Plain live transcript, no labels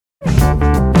And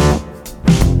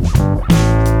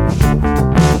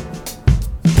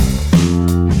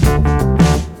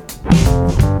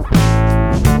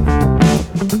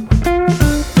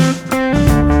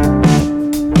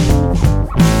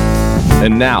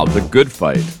now, The Good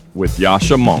Fight with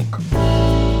Yasha Monk.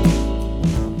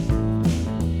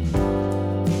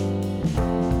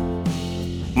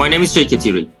 My name is Jay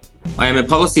Katiri. I am a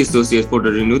policy associate for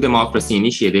the Renew Democracy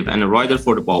Initiative and a writer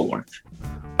for The Bulwark.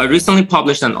 I recently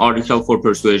published an article for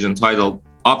Persuasion titled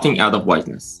Opting Out of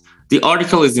Whiteness. The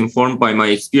article is informed by my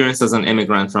experience as an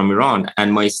immigrant from Iran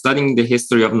and my studying the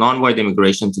history of non-white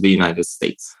immigration to the United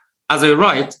States. As I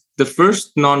write, the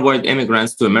first non-white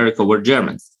immigrants to America were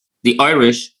Germans. The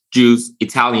Irish, Jews,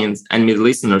 Italians, and Middle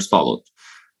Easterners followed.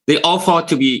 They all fought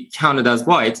to be counted as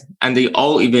white, and they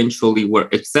all eventually were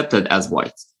accepted as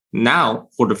white. Now,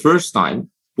 for the first time,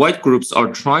 white groups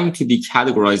are trying to be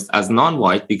categorized as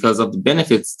non-white because of the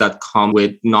benefits that come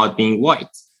with not being white.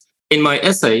 In my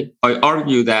essay, I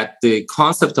argue that the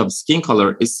concept of skin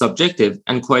color is subjective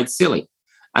and quite silly,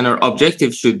 and our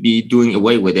objective should be doing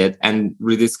away with it and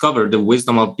rediscover the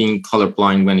wisdom of being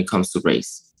colorblind when it comes to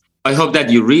race. I hope that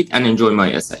you read and enjoy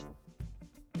my essay.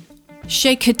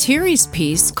 Jay Katiri's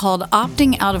piece, called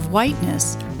Opting Out of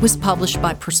Whiteness, was published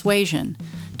by Persuasion.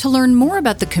 To learn more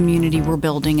about the community we're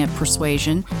building at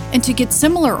Persuasion and to get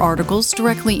similar articles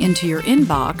directly into your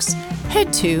inbox,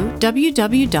 head to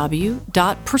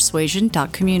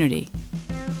www.persuasion.community.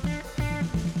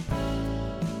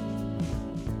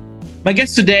 My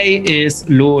guest today is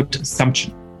Lord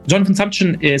Sumption. Jonathan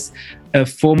Sumption is a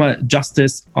former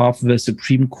justice of the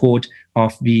Supreme Court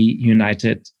of the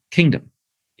United Kingdom.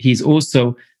 He's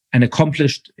also an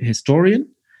accomplished historian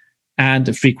and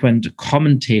a frequent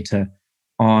commentator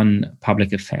on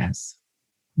public affairs.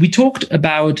 We talked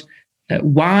about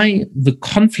why the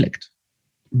conflict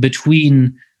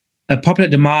between a popular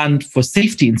demand for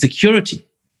safety and security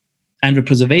and the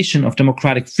preservation of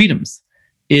democratic freedoms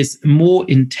is more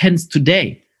intense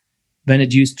today than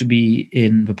it used to be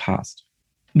in the past.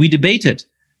 We debated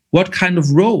what kind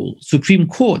of role Supreme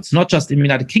Courts, not just in the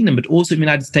United Kingdom, but also in the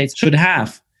United States, should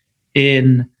have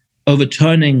in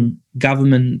overturning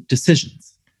government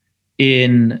decisions,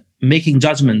 in making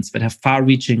judgments that have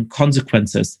far-reaching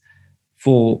consequences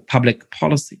for public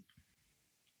policy.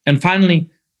 And finally,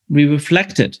 we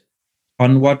reflected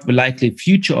on what the likely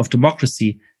future of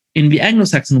democracy in the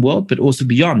Anglo-Saxon world, but also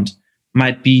beyond,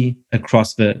 might be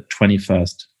across the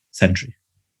 21st century.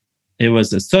 It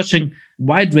was a searching,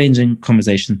 wide-ranging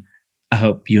conversation. I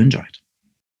hope you enjoyed.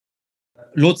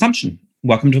 Lord Sumption,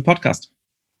 welcome to the podcast.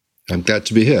 I'm glad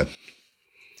to be here.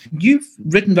 You've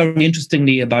written very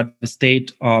interestingly about the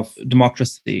state of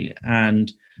democracy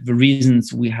and the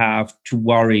reasons we have to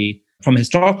worry from a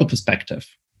historical perspective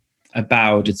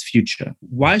about its future.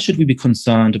 Why should we be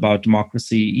concerned about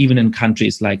democracy, even in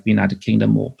countries like the United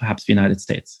Kingdom or perhaps the United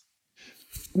States?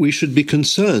 We should be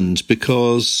concerned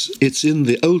because it's in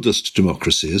the oldest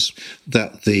democracies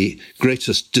that the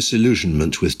greatest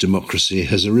disillusionment with democracy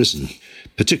has arisen,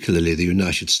 particularly the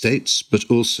United States, but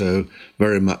also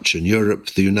very much in Europe,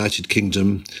 the United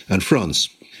Kingdom, and France.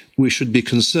 We should be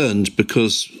concerned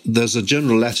because there's a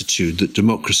general attitude that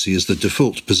democracy is the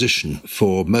default position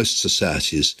for most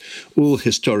societies. All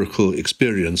historical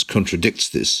experience contradicts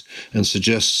this and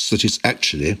suggests that it's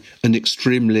actually an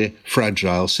extremely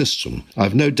fragile system.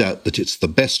 I've no doubt that it's the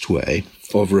best way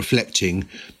of reflecting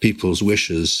people's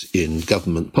wishes in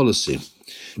government policy.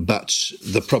 But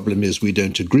the problem is we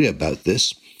don't agree about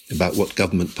this, about what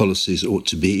government policies ought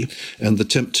to be, and the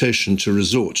temptation to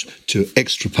resort to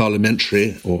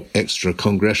extra-parliamentary or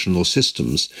extra-congressional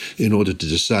systems in order to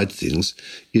decide things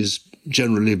is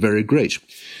generally very great.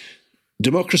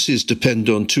 Democracies depend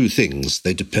on two things.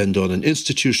 They depend on an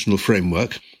institutional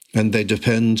framework, and they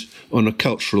depend on a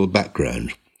cultural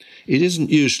background. It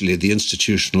isn't usually the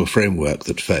institutional framework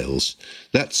that fails.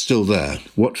 That's still there.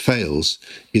 What fails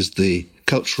is the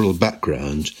cultural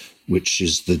background, which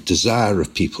is the desire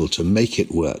of people to make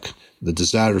it work, the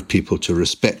desire of people to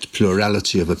respect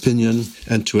plurality of opinion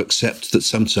and to accept that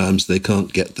sometimes they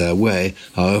can't get their way,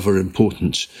 however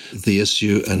important the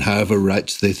issue and however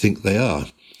right they think they are.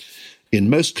 In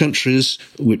most countries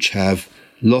which have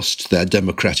lost their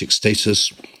democratic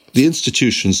status, the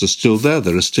institutions are still there.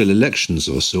 There are still elections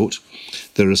of a sort.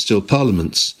 There are still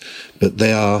parliaments, but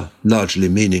they are largely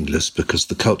meaningless because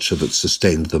the culture that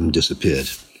sustained them disappeared.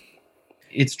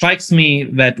 It strikes me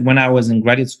that when I was in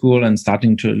graduate school and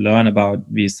starting to learn about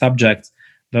these subjects,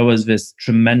 there was this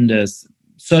tremendous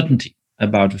certainty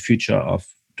about the future of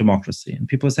democracy. And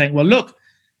people were saying, well, look,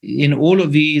 in all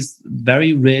of these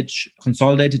very rich,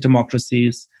 consolidated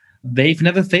democracies, they've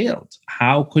never failed.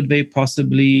 How could they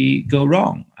possibly go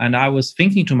wrong? And I was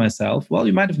thinking to myself, well,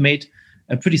 you might have made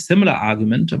a pretty similar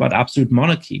argument about absolute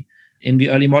monarchy in the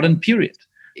early modern period.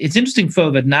 It's interesting,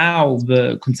 though, that now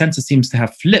the consensus seems to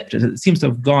have flipped. It seems to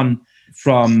have gone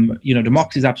from,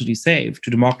 democracy is absolutely safe to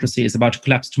democracy is about to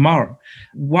collapse tomorrow.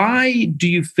 Why do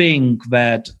you think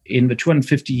that in the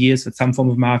 250 years that some form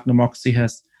of American democracy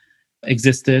has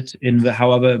existed, in the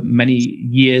however many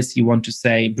years you want to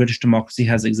say British democracy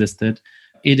has existed,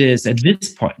 it is at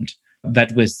this point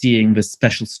that we're seeing this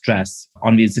special stress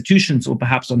on the institutions or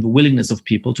perhaps on the willingness of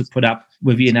people to put up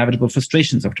with the inevitable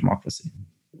frustrations of democracy?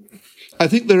 I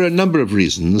think there are a number of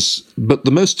reasons, but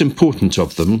the most important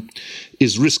of them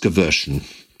is risk aversion.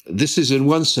 This is, in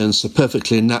one sense, a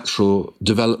perfectly natural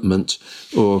development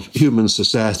of human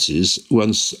societies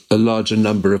once a larger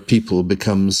number of people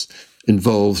becomes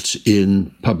involved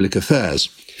in public affairs.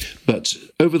 But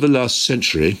over the last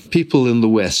century, people in the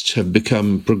West have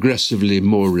become progressively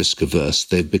more risk averse.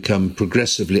 They've become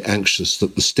progressively anxious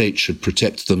that the state should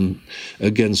protect them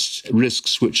against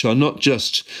risks which are not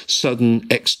just sudden,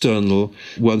 external,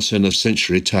 once in a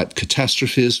century type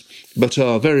catastrophes, but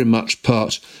are very much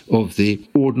part of the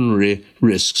ordinary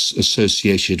risks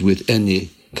associated with any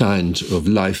kind of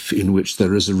life in which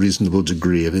there is a reasonable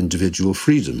degree of individual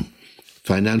freedom.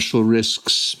 Financial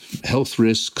risks, health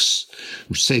risks,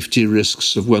 safety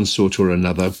risks of one sort or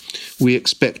another, we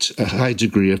expect a high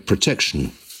degree of protection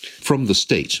from the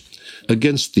state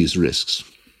against these risks.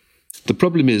 The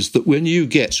problem is that when you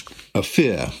get a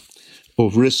fear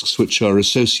of risks which are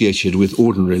associated with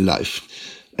ordinary life,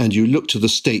 and you look to the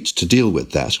state to deal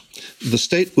with that, the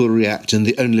state will react in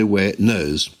the only way it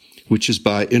knows, which is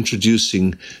by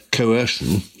introducing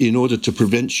coercion in order to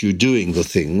prevent you doing the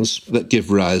things that give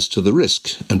rise to the risk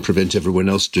and prevent everyone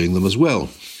else doing them as well.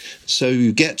 So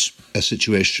you get a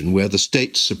situation where the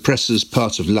state suppresses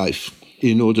part of life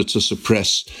in order to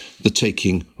suppress the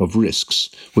taking of risks,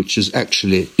 which is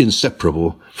actually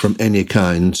inseparable from any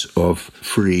kind of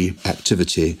free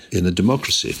activity in a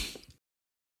democracy.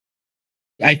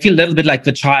 I feel a little bit like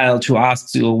the child who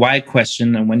asks you a why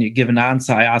question, and when you give an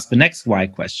answer, I ask the next why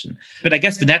question. But I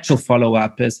guess the natural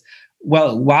follow-up is,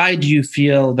 well, why do you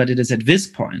feel that it is at this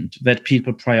point that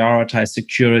people prioritize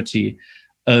security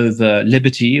over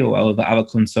liberty or over other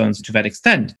concerns to that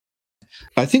extent?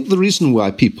 I think the reason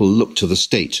why people look to the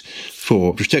state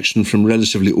for protection from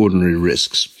relatively ordinary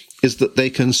risks is that they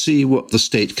can see what the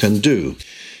state can do.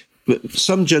 But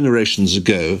some generations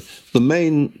ago, the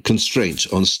main constraint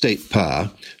on state power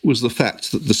was the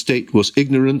fact that the state was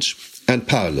ignorant and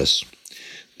powerless.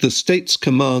 The state's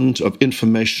command of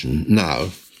information now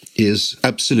is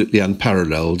absolutely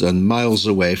unparalleled and miles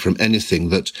away from anything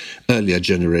that earlier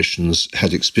generations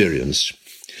had experienced.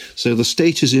 So the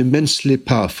state is immensely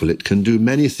powerful. It can do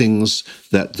many things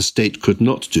that the state could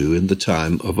not do in the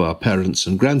time of our parents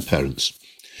and grandparents.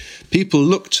 People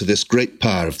look to this great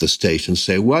power of the state and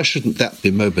say, why shouldn't that be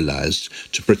mobilized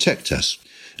to protect us?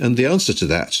 And the answer to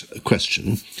that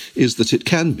question is that it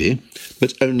can be,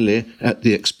 but only at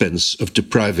the expense of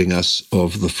depriving us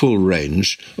of the full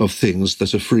range of things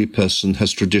that a free person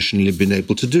has traditionally been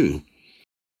able to do.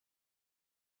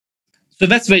 So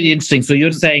that's very interesting. So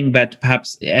you're saying that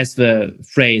perhaps, as the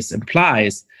phrase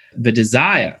implies, the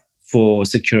desire for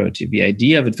security, the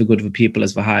idea that the good of the people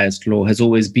is the highest law has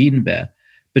always been there,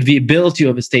 but the ability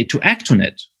of the state to act on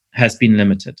it has been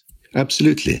limited.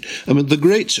 Absolutely. I mean, the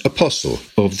great apostle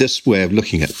of this way of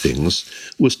looking at things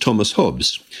was Thomas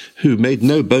Hobbes, who made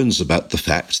no bones about the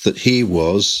fact that he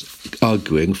was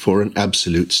arguing for an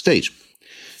absolute state.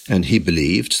 And he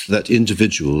believed that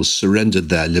individuals surrendered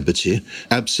their liberty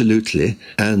absolutely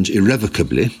and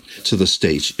irrevocably to the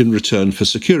state in return for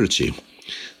security.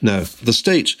 Now, the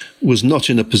state was not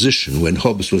in a position when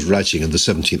Hobbes was writing in the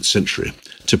 17th century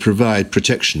to provide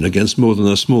protection against more than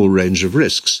a small range of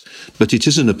risks, but it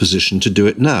is in a position to do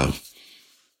it now.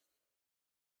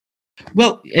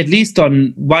 Well, at least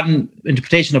on one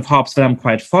interpretation of Hobbes that I'm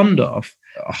quite fond of,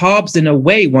 Hobbes in a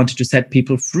way wanted to set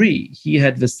people free. He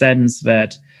had the sense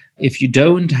that if you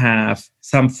don't have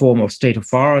some form of state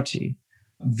authority,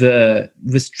 the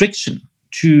restriction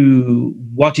to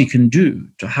what you can do,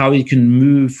 to how you can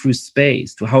move through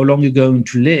space, to how long you're going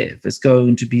to live, is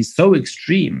going to be so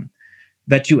extreme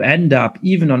that you end up,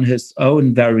 even on his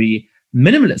own very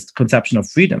minimalist conception of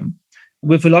freedom,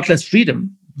 with a lot less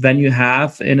freedom than you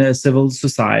have in a civil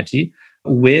society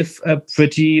with a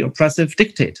pretty oppressive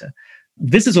dictator.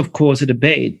 This is, of course, a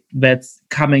debate that's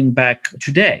coming back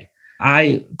today.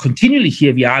 I continually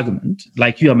hear the argument,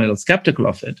 like you, I'm a little skeptical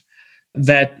of it,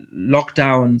 that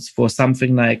lockdowns for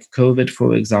something like COVID,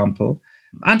 for example,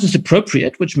 aren't just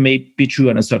appropriate, which may be true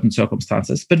under certain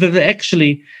circumstances, but that they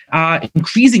actually are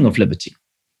increasing of liberty,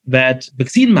 that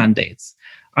vaccine mandates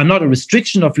are not a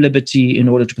restriction of liberty in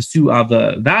order to pursue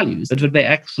other values, but that they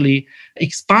actually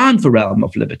expand the realm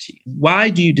of liberty. Why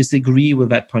do you disagree with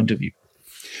that point of view?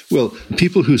 Well,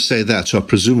 people who say that are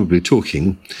presumably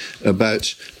talking about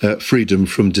freedom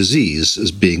from disease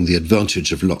as being the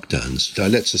advantage of lockdowns. Now,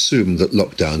 let's assume that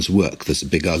lockdowns work. There's a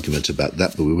big argument about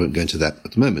that, but we won't go into that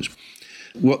at the moment.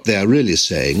 What they are really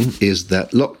saying is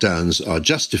that lockdowns are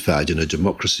justified in a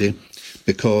democracy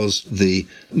because the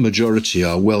majority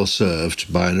are well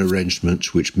served by an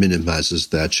arrangement which minimizes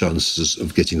their chances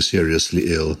of getting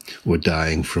seriously ill or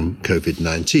dying from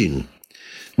COVID-19.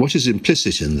 What is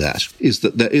implicit in that is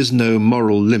that there is no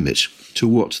moral limit to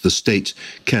what the state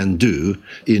can do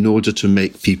in order to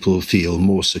make people feel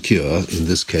more secure, in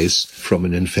this case, from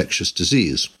an infectious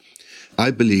disease.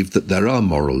 I believe that there are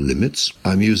moral limits.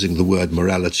 I'm using the word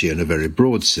morality in a very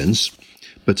broad sense.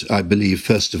 But I believe,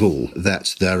 first of all,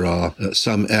 that there are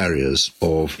some areas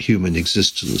of human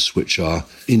existence which are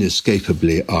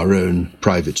inescapably our own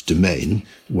private domain.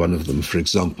 One of them, for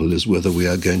example, is whether we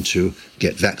are going to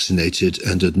get vaccinated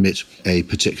and admit a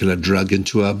particular drug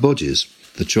into our bodies.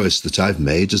 The choice that I've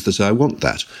made is that I want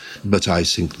that, but I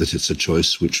think that it's a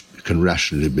choice which can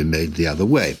rationally be made the other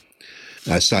way.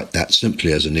 I cite that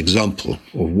simply as an example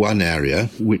of one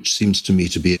area which seems to me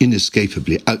to be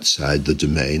inescapably outside the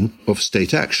domain of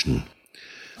state action.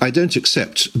 I don't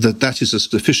accept that that is a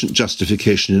sufficient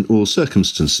justification in all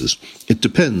circumstances. It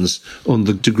depends on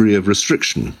the degree of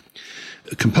restriction.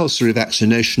 Compulsory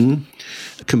vaccination,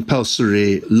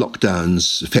 compulsory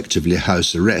lockdowns, effectively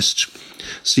house arrest,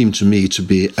 seem to me to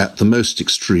be at the most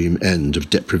extreme end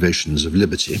of deprivations of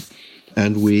liberty.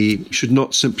 And we should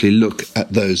not simply look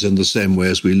at those in the same way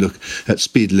as we look at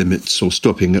speed limits or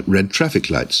stopping at red traffic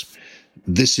lights.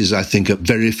 This is, I think, a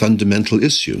very fundamental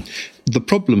issue. The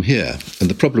problem here, and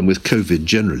the problem with COVID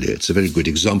generally, it's a very good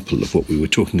example of what we were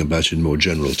talking about in more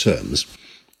general terms,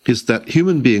 is that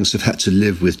human beings have had to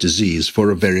live with disease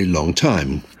for a very long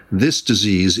time. This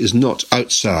disease is not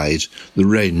outside the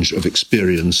range of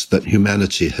experience that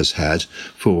humanity has had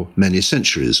for many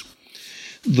centuries.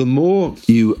 The more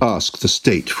you ask the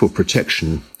state for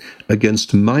protection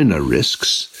against minor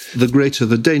risks, the greater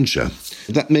the danger.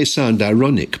 That may sound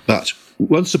ironic, but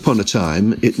once upon a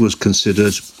time it was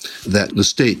considered that the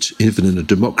state, even in a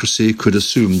democracy, could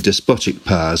assume despotic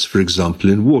powers, for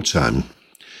example, in wartime.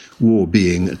 War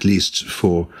being, at least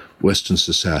for Western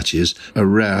societies, a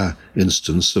rare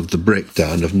instance of the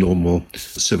breakdown of normal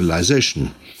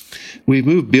civilization. We've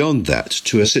moved beyond that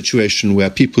to a situation where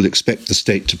people expect the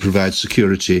state to provide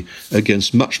security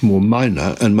against much more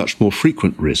minor and much more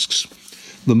frequent risks.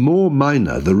 The more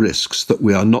minor the risks that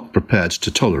we are not prepared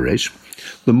to tolerate,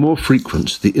 the more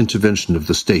frequent the intervention of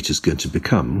the state is going to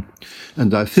become,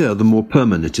 and I fear the more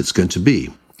permanent it's going to be.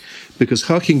 Because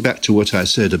harking back to what I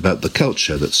said about the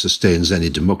culture that sustains any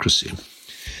democracy,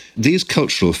 these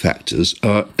cultural factors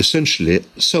are essentially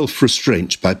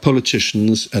self-restraint by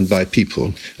politicians and by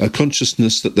people, a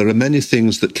consciousness that there are many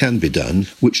things that can be done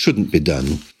which shouldn't be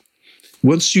done.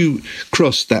 Once you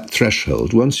cross that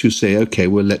threshold, once you say, okay,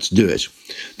 well, let's do it,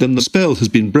 then the spell has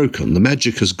been broken, the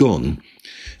magic has gone,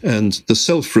 and the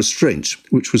self-restraint,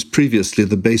 which was previously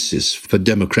the basis for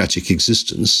democratic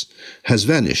existence, has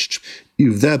vanished.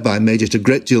 You've thereby made it a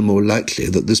great deal more likely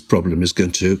that this problem is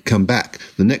going to come back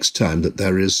the next time that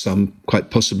there is some quite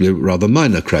possibly rather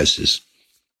minor crisis.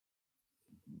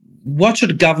 What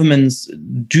should governments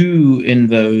do in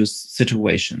those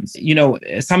situations? You know,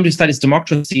 as somebody who studies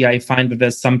democracy, I find that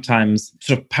there's sometimes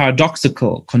sort of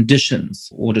paradoxical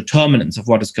conditions or determinants of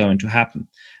what is going to happen.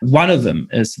 One of them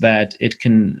is that it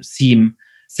can seem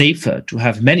safer to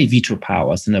have many veto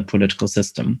powers in a political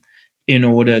system in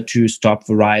order to stop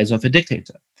the rise of a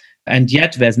dictator. And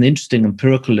yet there's an interesting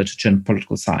empirical literature in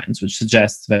political science which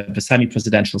suggests that the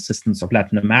semi-presidential systems of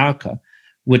Latin America,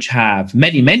 which have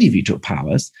many, many veto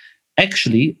powers,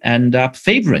 actually end up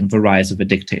favoring the rise of a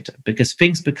dictator because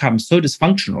things become so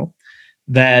dysfunctional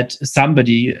that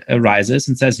somebody arises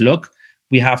and says, look,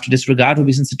 we have to disregard all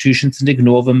these institutions and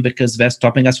ignore them because they're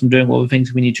stopping us from doing all the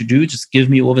things we need to do. Just give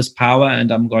me all this power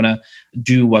and I'm going to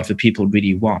do what the people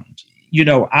really want. You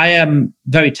know, I am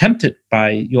very tempted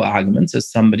by your arguments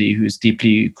as somebody who's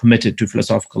deeply committed to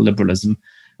philosophical liberalism,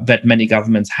 that many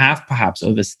governments have perhaps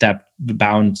overstepped the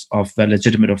bounds of their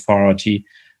legitimate authority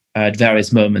at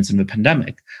various moments in the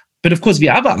pandemic. But of course, the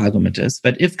other argument is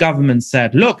that if governments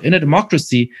said, look, in a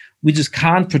democracy, we just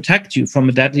can't protect you from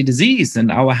a deadly disease and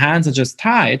our hands are just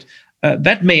tied,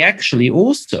 that may actually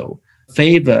also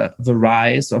favor the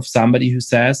rise of somebody who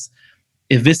says,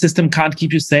 if this system can't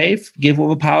keep you safe, give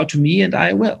over power to me and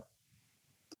I will.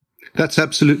 That's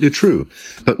absolutely true.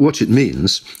 But what it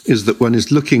means is that one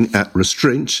is looking at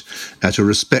restraint, at a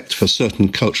respect for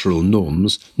certain cultural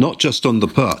norms, not just on the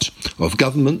part of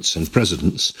governments and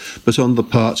presidents, but on the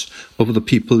part of the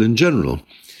people in general.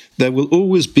 There will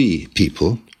always be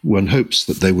people, one hopes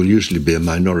that they will usually be a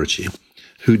minority,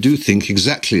 who do think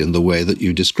exactly in the way that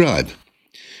you describe.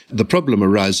 The problem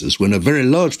arises when a very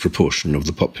large proportion of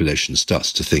the population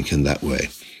starts to think in that way.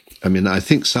 I mean, I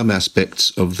think some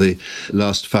aspects of the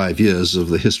last 5 years of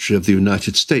the history of the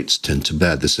United States tend to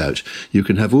bear this out. You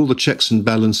can have all the checks and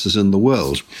balances in the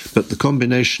world, but the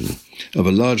combination of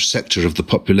a large sector of the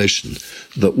population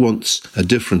that wants a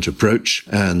different approach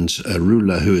and a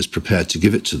ruler who is prepared to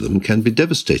give it to them can be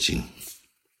devastating.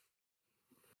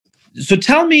 So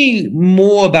tell me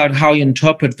more about how you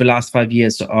interpret the last 5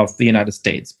 years of the United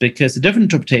States, because a different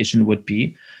interpretation would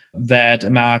be that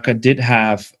America did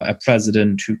have a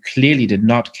president who clearly did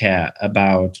not care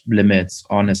about limits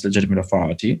on his legitimate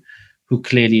authority, who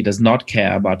clearly does not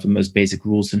care about the most basic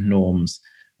rules and norms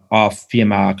of the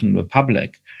American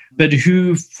Republic, but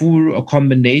who, through a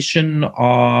combination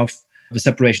of the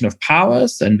separation of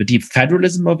powers and the deep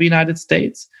federalism of the United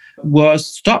States, was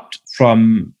stopped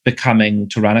from becoming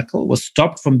tyrannical, was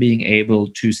stopped from being able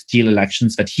to steal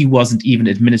elections that he wasn't even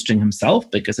administering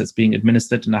himself because it's being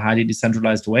administered in a highly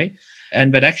decentralized way.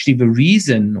 And that actually the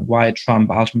reason why Trump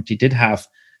ultimately did have,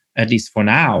 at least for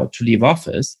now, to leave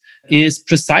office is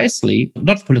precisely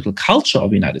not the political culture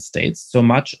of the United States so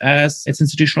much as its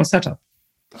institutional setup.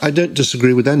 I don't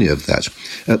disagree with any of that.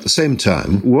 At the same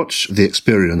time, what the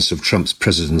experience of Trump's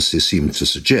presidency seemed to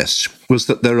suggest was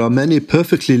that there are many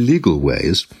perfectly legal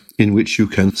ways in which you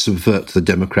can subvert the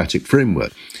democratic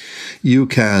framework. You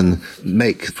can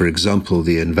make, for example,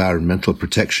 the Environmental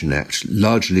Protection Act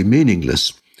largely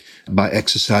meaningless by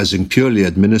exercising purely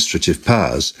administrative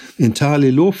powers entirely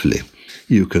lawfully.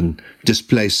 You can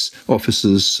displace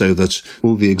officers so that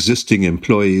all the existing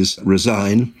employees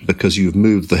resign because you've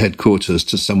moved the headquarters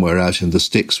to somewhere out in the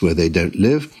sticks where they don't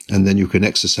live. And then you can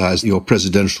exercise your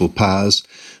presidential powers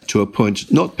to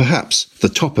appoint not perhaps the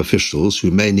top officials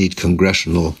who may need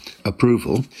congressional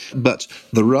approval, but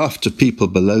the raft of people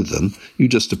below them. You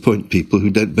just appoint people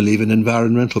who don't believe in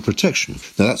environmental protection.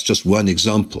 Now, that's just one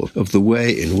example of the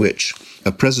way in which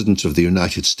a president of the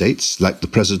United States, like the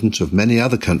president of many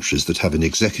other countries that have an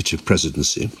executive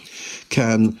presidency,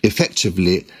 can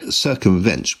effectively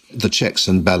circumvent the checks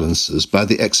and balances by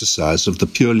the exercise of the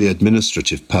purely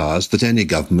administrative powers that any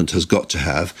government has got to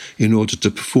have in order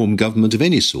to perform government of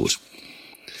any sort.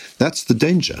 That's the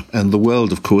danger. And the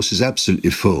world, of course, is absolutely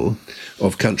full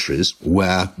of countries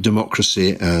where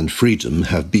democracy and freedom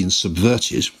have been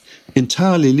subverted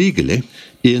entirely legally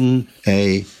in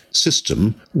a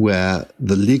system where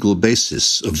the legal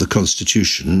basis of the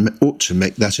Constitution ought to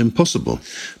make that impossible.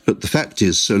 But the fact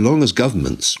is, so long as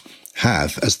governments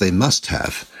have, as they must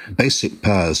have, basic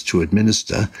powers to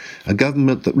administer, a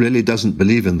government that really doesn't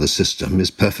believe in the system is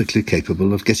perfectly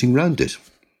capable of getting round it.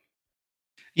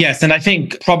 Yes, and I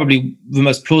think probably the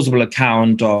most plausible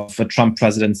account of a Trump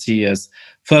presidency is,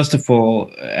 first of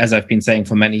all, as I've been saying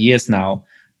for many years now,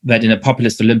 that in a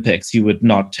populist Olympics, he would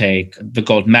not take the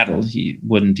gold medal. He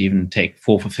wouldn't even take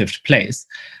 4th or 5th place.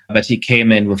 But he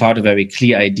came in without a very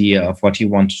clear idea of what he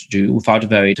wanted to do, without a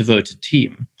very devoted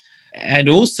team. And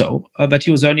also that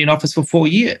he was only in office for 4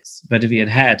 years. But if he had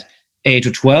had 8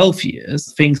 or 12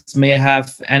 years, things may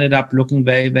have ended up looking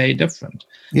very, very different.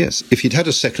 Yes, if he'd had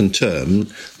a second term,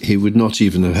 he would not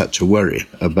even have had to worry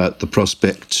about the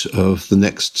prospect of the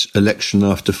next election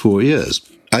after 4 years.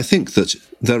 I think that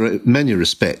there are many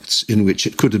respects in which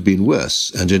it could have been worse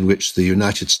and in which the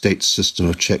United States system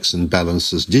of checks and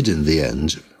balances did in the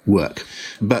end work.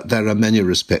 But there are many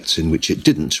respects in which it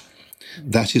didn't.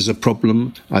 That is a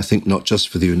problem, I think, not just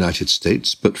for the United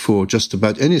States, but for just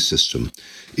about any system.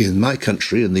 In my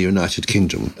country, in the United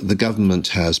Kingdom, the government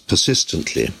has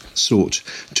persistently sought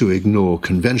to ignore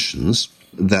conventions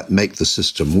that make the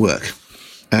system work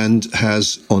and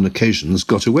has, on occasions,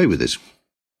 got away with it.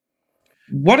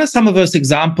 What are some of those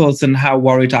examples and how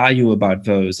worried are you about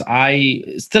those? I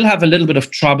still have a little bit of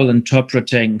trouble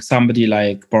interpreting somebody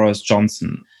like Boris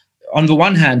Johnson. On the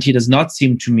one hand, he does not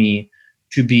seem to me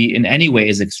to be in any way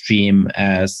as extreme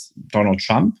as Donald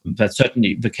Trump. That's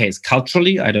certainly the case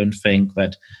culturally. I don't think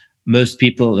that most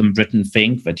people in Britain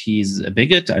think that he's a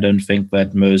bigot. I don't think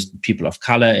that most people of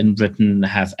color in Britain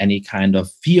have any kind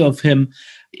of fear of him.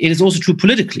 It is also true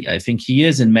politically. I think he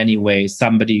is in many ways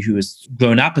somebody who has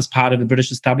grown up as part of the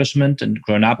British establishment and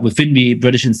grown up within the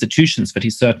British institutions, but he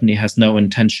certainly has no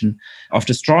intention of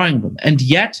destroying them. And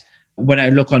yet, when I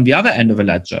look on the other end of the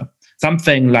ledger,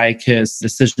 something like his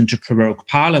decision to prorogue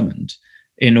Parliament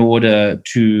in order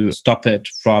to stop it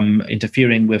from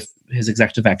interfering with his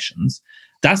executive actions,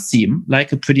 does seem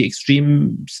like a pretty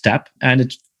extreme step. And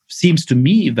it seems to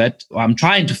me that I'm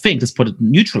trying to think, let's put it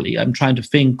neutrally, I'm trying to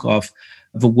think of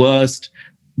the worst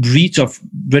breach of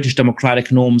British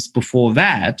democratic norms before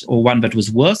that, or one that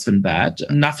was worse than that.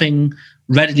 Nothing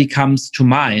readily comes to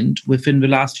mind within the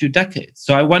last few decades.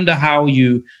 So I wonder how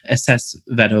you assess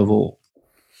that overall.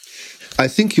 I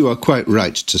think you are quite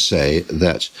right to say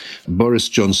that Boris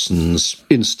Johnson's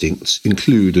instincts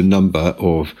include a number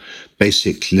of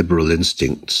basic liberal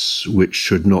instincts which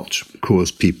should not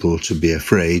cause people to be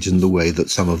afraid in the way that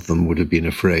some of them would have been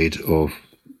afraid of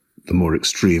the more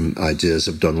extreme ideas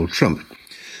of Donald Trump.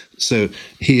 So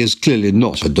he is clearly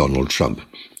not a Donald Trump.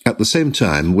 At the same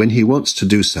time, when he wants to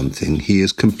do something, he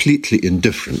is completely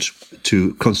indifferent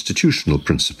to constitutional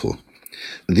principle.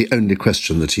 The only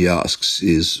question that he asks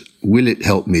is, will it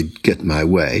help me get my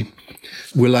way?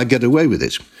 Will I get away with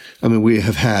it? I mean, we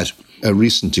have had a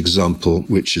recent example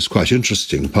which is quite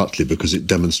interesting, partly because it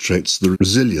demonstrates the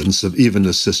resilience of even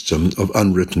a system of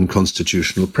unwritten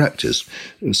constitutional practice.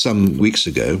 Some weeks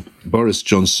ago, Boris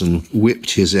Johnson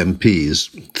whipped his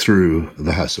MPs through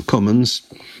the House of Commons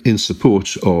in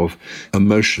support of a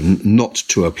motion not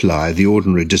to apply the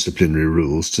ordinary disciplinary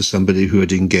rules to somebody who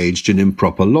had engaged in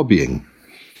improper lobbying.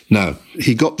 Now,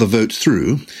 he got the vote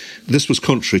through. This was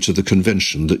contrary to the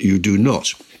convention that you do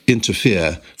not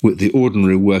interfere with the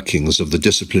ordinary workings of the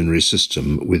disciplinary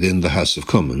system within the House of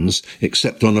Commons,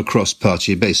 except on a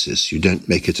cross-party basis. You don't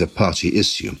make it a party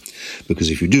issue, because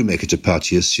if you do make it a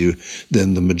party issue,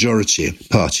 then the majority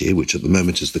party, which at the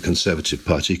moment is the Conservative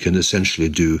Party, can essentially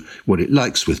do what it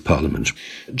likes with Parliament.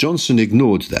 Johnson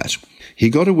ignored that. He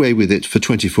got away with it for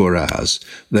 24 hours.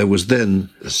 There was then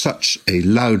such a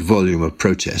loud volume of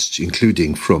protest,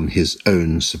 including from his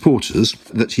own supporters,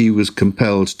 that he was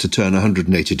compelled to turn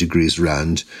 180 degrees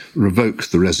round, revoke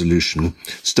the resolution,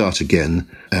 start again,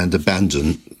 and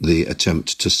abandon the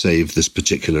attempt to save this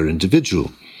particular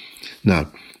individual.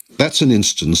 Now, that's an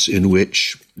instance in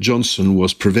which Johnson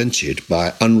was prevented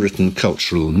by unwritten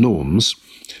cultural norms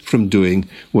from doing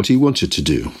what he wanted to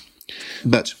do.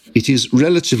 But it is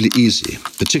relatively easy,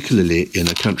 particularly in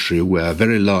a country where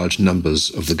very large numbers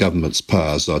of the government's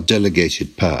powers are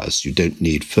delegated powers. You don't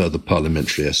need further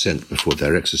parliamentary assent before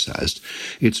they're exercised.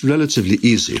 It's relatively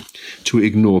easy to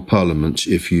ignore Parliament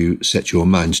if you set your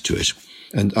mind to it.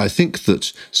 And I think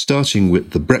that starting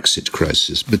with the Brexit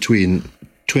crisis between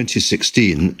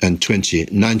 2016 and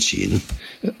 2019,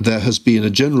 there has been a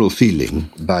general feeling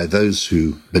by those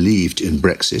who believed in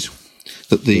Brexit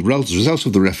that the result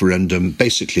of the referendum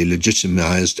basically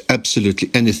legitimized absolutely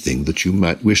anything that you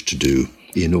might wish to do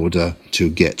in order to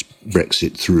get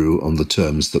Brexit through on the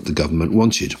terms that the government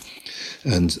wanted.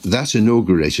 And that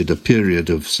inaugurated a period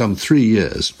of some 3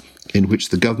 years in which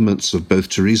the governments of both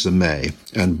Theresa May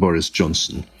and Boris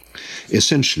Johnson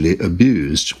essentially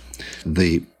abused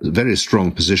the very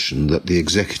strong position that the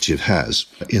executive has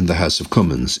in the House of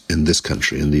Commons in this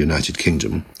country, in the United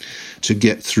Kingdom, to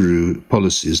get through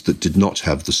policies that did not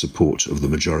have the support of the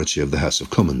majority of the House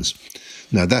of Commons.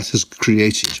 Now, that has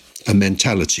created a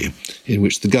mentality in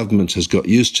which the government has got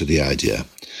used to the idea.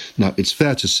 Now, it's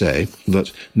fair to say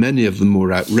that many of the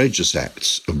more outrageous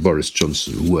acts of Boris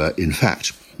Johnson were, in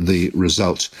fact, the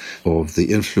result of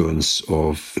the influence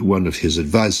of one of his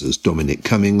advisors, Dominic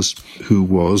Cummings, who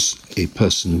was a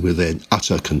person with an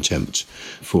utter contempt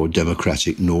for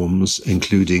democratic norms,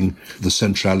 including the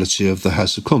centrality of the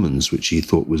House of Commons, which he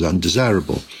thought was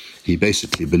undesirable. He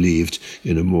basically believed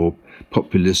in a more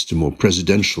populist, a more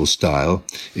presidential style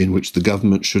in which the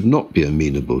government should not be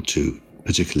amenable to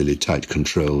particularly tight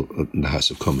control in the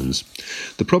House of Commons.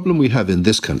 The problem we have in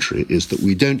this country is that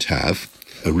we don't have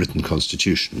a written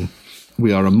constitution.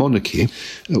 We are a monarchy.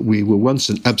 We were once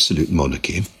an absolute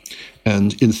monarchy.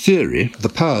 And in theory, the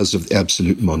powers of the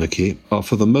absolute monarchy are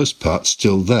for the most part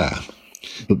still there.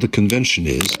 But the convention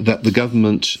is that the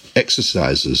government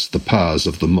exercises the powers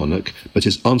of the monarch, but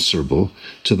is answerable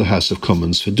to the House of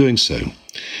Commons for doing so.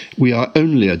 We are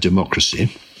only a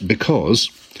democracy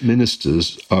because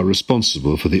ministers are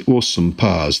responsible for the awesome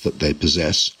powers that they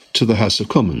possess to the House of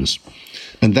Commons.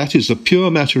 And that is a pure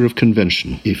matter of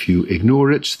convention. If you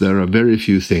ignore it, there are very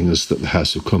few things that the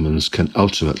House of Commons can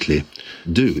ultimately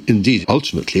do. Indeed,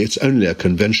 ultimately, it's only a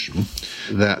convention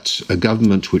that a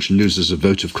government which loses a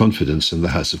vote of confidence in the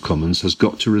House of Commons has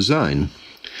got to resign.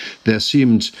 There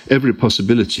seemed every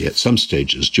possibility at some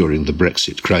stages during the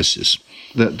Brexit crisis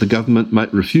that the government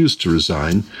might refuse to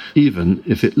resign, even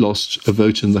if it lost a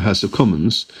vote in the House of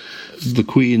Commons. The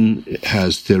Queen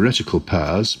has theoretical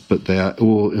powers, but they are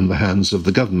all in the hands of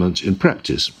the government in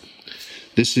practice.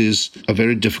 This is a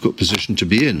very difficult position to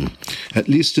be in. At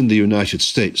least in the United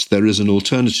States, there is an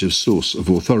alternative source of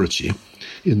authority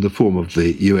in the form of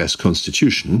the US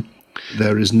Constitution.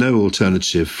 There is no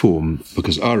alternative form,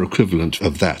 because our equivalent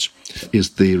of that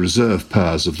is the reserve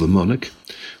powers of the monarch,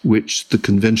 which the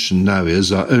convention now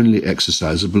is, are only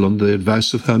exercisable on the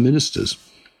advice of her ministers.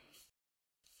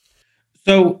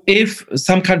 So if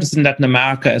some countries in Latin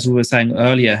America, as we were saying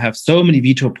earlier, have so many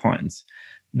veto points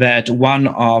that one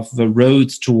of the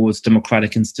roads towards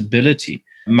democratic instability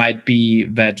might be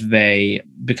that they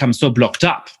become so blocked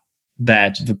up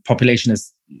that the population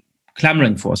is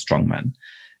clamoring for a strongman,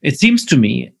 it seems to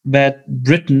me that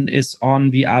Britain is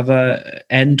on the other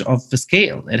end of the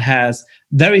scale. It has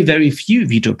very, very few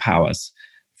veto powers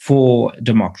for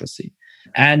democracy.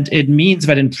 And it means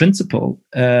that in principle,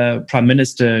 a prime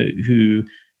minister who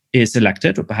is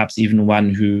elected, or perhaps even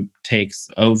one who takes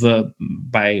over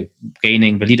by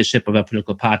gaining the leadership of a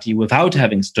political party without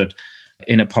having stood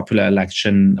in a popular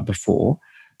election before,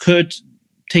 could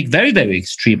take very, very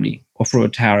extremely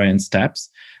authoritarian steps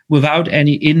without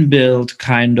any inbuilt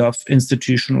kind of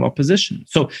institutional opposition.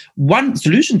 So one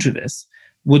solution to this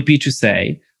would be to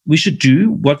say we should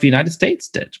do what the United States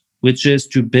did, which is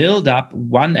to build up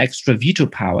one extra veto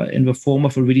power in the form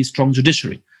of a really strong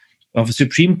judiciary, of a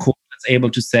Supreme Court that's able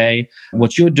to say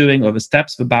what you're doing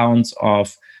oversteps the bounds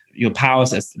of your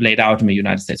powers as laid out in the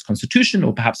United States Constitution,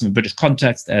 or perhaps in the British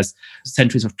context as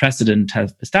centuries of precedent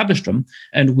have established them,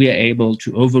 and we are able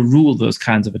to overrule those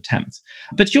kinds of attempts.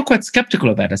 But you're quite skeptical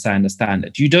of that, as I understand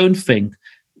it. You don't think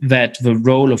that the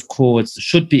role of courts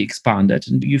should be expanded,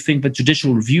 and you think that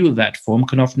judicial review of that form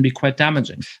can often be quite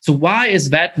damaging. So why is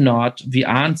that not the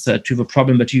answer to the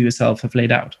problem that you yourself have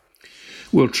laid out?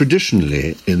 Well,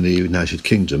 traditionally in the United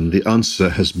Kingdom, the answer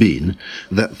has been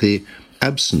that the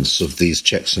absence of these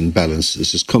checks and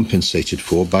balances is compensated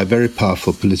for by very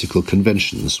powerful political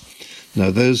conventions. Now,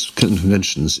 those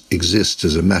conventions exist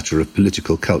as a matter of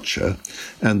political culture,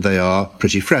 and they are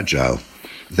pretty fragile.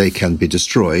 They can be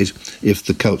destroyed if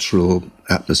the cultural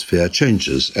atmosphere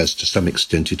changes, as to some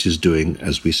extent it is doing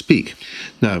as we speak.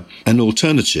 Now, an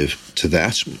alternative to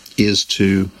that is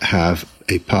to have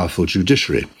a powerful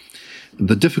judiciary.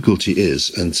 The difficulty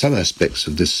is, and some aspects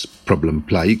of this problem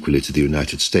apply equally to the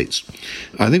United States,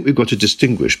 I think we've got to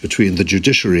distinguish between the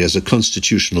judiciary as a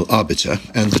constitutional arbiter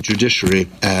and the judiciary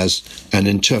as an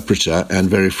interpreter and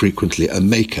very frequently a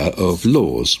maker of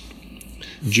laws.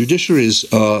 Judiciaries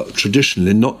are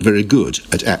traditionally not very good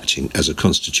at acting as a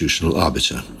constitutional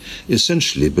arbiter,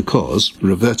 essentially because,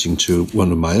 reverting to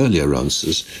one of my earlier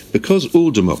answers, because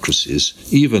all democracies,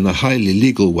 even a highly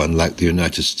legal one like the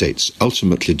United States,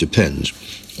 ultimately depend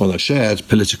on a shared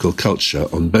political culture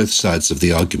on both sides of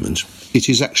the argument, it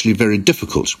is actually very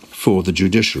difficult for the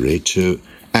judiciary to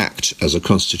act as a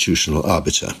constitutional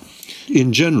arbiter.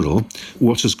 In general,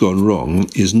 what has gone wrong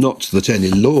is not that any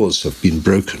laws have been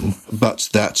broken, but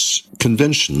that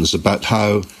conventions about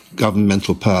how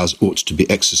governmental powers ought to be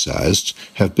exercised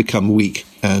have become weak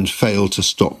and fail to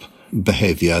stop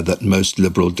behaviour that most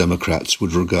liberal Democrats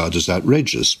would regard as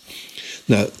outrageous.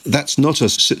 Now, that's not a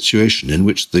situation in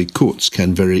which the courts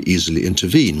can very easily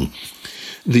intervene.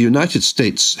 The United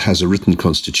States has a written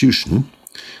constitution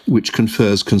which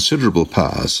confers considerable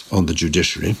powers on the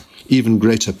judiciary, even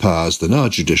greater powers than our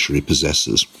judiciary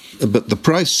possesses. But the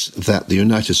price that the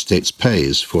United States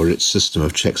pays for its system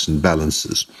of checks and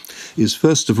balances is,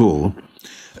 first of all,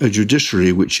 a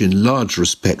judiciary which in large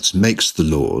respects makes the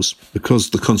laws,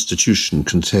 because the Constitution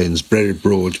contains very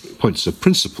broad points of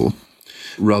principle,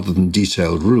 rather than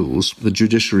detailed rules. The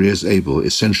judiciary is able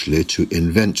essentially to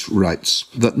invent rights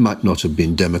that might not have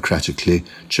been democratically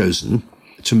chosen,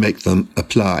 to make them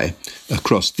apply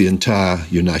across the entire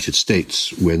United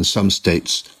States when some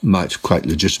states might quite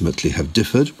legitimately have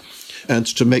differed, and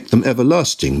to make them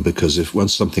everlasting, because if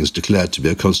once something's declared to be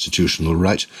a constitutional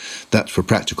right, that for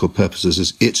practical purposes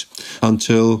is it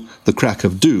until the crack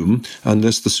of doom,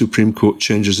 unless the Supreme Court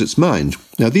changes its mind.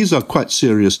 Now, these are quite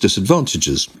serious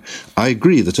disadvantages. I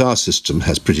agree that our system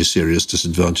has pretty serious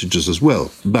disadvantages as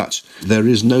well, but there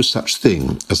is no such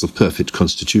thing as a perfect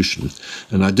constitution,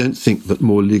 and I don't think that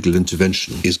more legal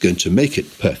intervention is going to make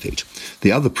it perfect.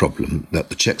 The other problem that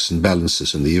the checks and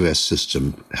balances in the US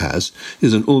system has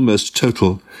is an almost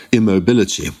total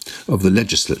immobility of the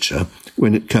legislature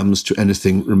when it comes to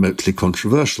anything remotely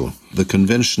controversial. The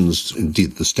conventions,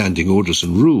 indeed the standing orders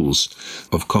and rules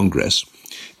of Congress,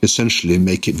 essentially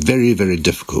make it very, very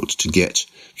difficult to get,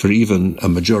 for even a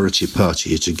majority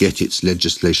party to get its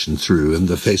legislation through in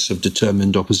the face of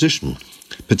determined opposition,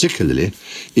 particularly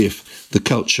if the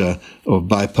culture of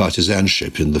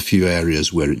bipartisanship in the few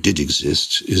areas where it did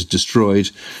exist is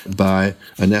destroyed by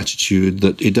an attitude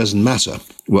that it doesn't matter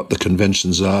what the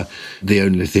conventions are, the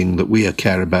only thing that we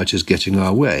care about is getting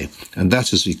our way. And that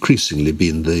has increasingly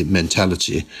been the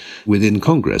mentality within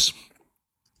Congress.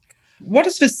 What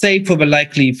does this say for the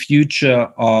likely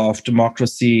future of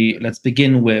democracy? Let's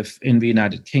begin with in the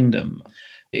United Kingdom.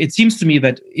 It seems to me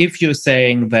that if you're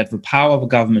saying that the power of a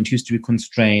government used to be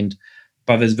constrained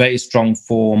by this very strong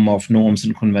form of norms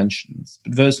and conventions,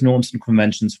 but those norms and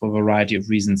conventions, for a variety of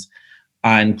reasons,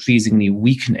 are increasingly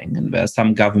weakening, and there are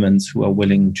some governments who are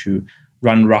willing to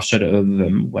run roughshod over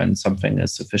them when something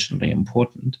is sufficiently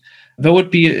important, there would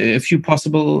be a few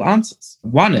possible answers.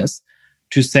 One is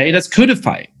to say, let's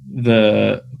codify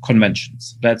the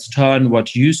conventions. Let's turn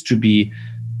what used to be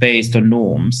based on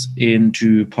norms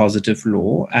into positive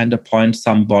law and appoint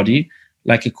somebody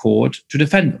like a court to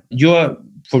defend them. You're,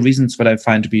 for reasons that I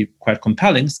find to be quite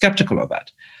compelling, skeptical of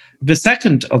that. The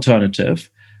second alternative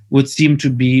would seem to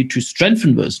be to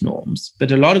strengthen those norms.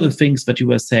 But a lot of the things that you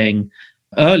were saying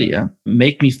earlier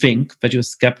make me think that you're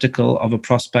skeptical of the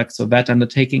prospects of that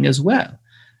undertaking as well.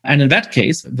 And in that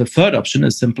case, the third option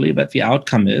is simply that the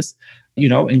outcome is,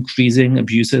 increasing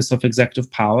abuses of executive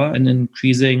power and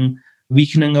increasing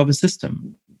weakening of the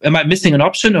system. Am I missing an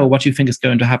option, or what do you think is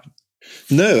going to happen?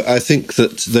 No, I think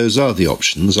that those are the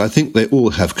options. I think they all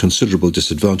have considerable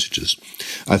disadvantages.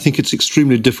 I think it's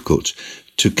extremely difficult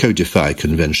to codify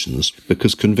conventions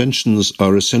because conventions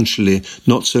are essentially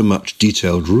not so much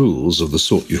detailed rules of the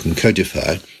sort you can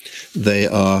codify. They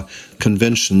are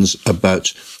conventions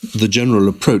about the general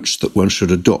approach that one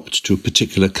should adopt to a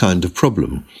particular kind of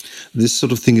problem. This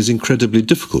sort of thing is incredibly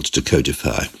difficult to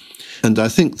codify. And I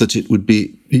think that it would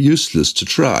be useless to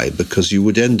try because you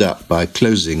would end up by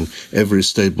closing every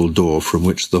stable door from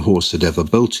which the horse had ever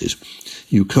bolted.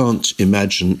 You can't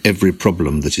imagine every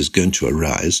problem that is going to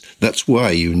arise. That's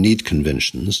why you need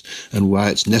conventions and why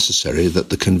it's necessary that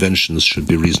the conventions should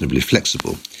be reasonably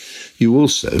flexible. You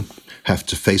also have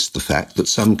to face the fact that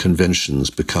some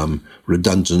conventions become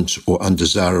redundant or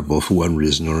undesirable for one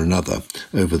reason or another.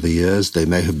 Over the years, they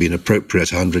may have been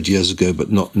appropriate 100 years ago,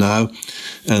 but not now.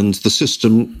 And the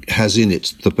system has in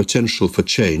it the potential for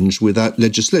change without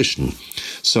legislation.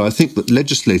 So I think that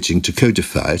legislating to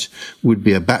codify it would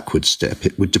be a backward step.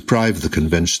 It would deprive the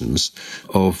conventions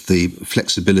of the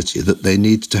flexibility that they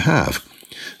need to have.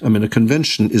 I mean, a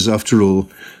convention is, after all,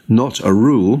 not a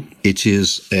rule. It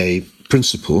is a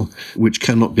principle which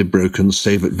cannot be broken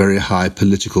save at very high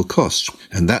political cost.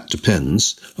 And that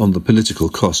depends on the political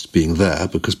cost being there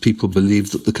because people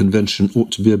believe that the convention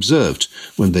ought to be observed.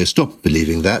 When they stop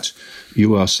believing that,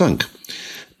 you are sunk.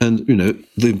 And,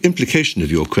 the implication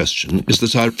of your question is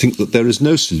that I think that there is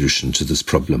no solution to this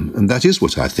problem. And that is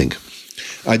what I think.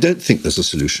 I don't think there's a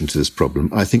solution to this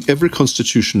problem. I think every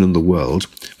constitution in the world,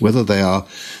 whether they are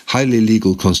highly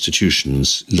legal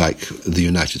constitutions like the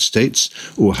United States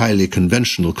or highly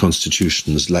conventional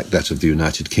constitutions like that of the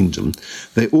United Kingdom,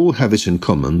 they all have it in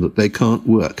common that they can't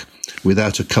work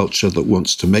without a culture that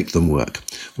wants to make them work,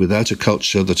 without a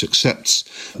culture that accepts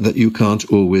that you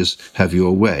can't always have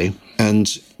your way. And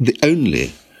the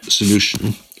only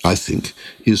solution, I think,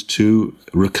 is to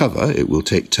recover, it will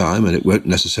take time and it won't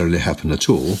necessarily happen at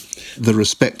all, the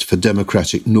respect for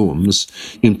democratic norms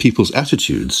in people's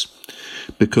attitudes.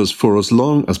 Because for as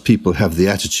long as people have the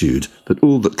attitude that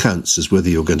all that counts is whether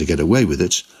you're going to get away with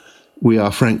it, we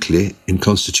are frankly, in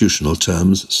constitutional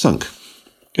terms, sunk.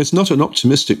 It's not an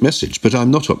optimistic message, but I'm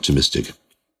not optimistic.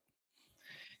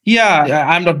 Yeah,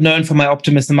 I'm not known for my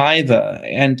optimism either.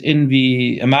 And in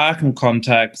the American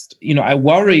context, I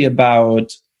worry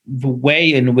about the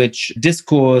way in which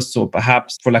discourse, or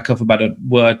perhaps, for lack of a better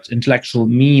word, intellectual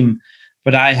meme,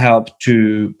 that I helped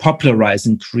to popularize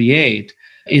and create,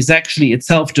 is actually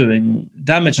itself doing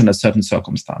damage under certain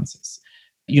circumstances.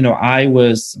 I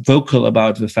was vocal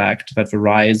about the fact that the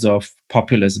rise of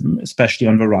populism, especially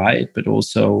on the right, but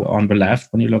also on the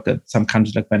left, when you look at some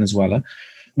countries like Venezuela,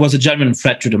 was a genuine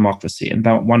threat to democracy, and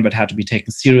one that had to be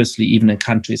taken seriously even in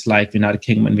countries like the United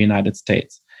Kingdom and the United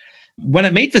States. When I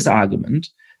made this argument,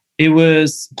 it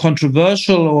was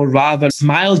controversial, or rather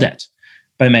smiled at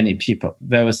by many people.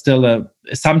 There was still an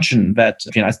assumption that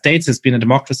the United States has been a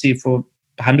democracy for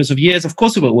hundreds of years. Of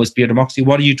course it will always be a democracy.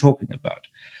 What are you talking about?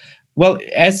 Well,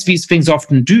 as these things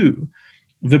often do,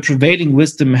 the prevailing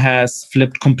wisdom has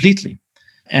flipped completely.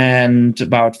 And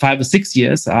about 5 or 6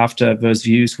 years after those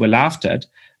views were laughed at,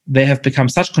 they have become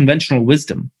such conventional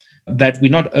wisdom that we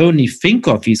not only think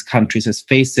of these countries as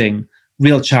facing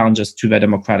real challenges to their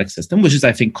democratic system, which is,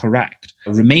 I think, correct,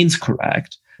 remains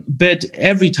correct, but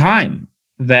every time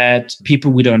that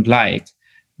people we don't like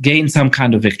gain some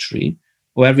kind of victory,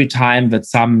 or every time that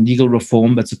some legal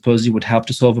reform that supposedly would help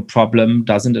to solve a problem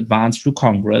doesn't advance through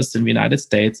Congress in the United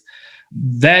States,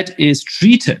 that is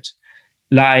treated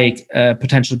like a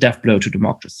potential death blow to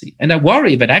democracy. And I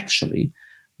worry that actually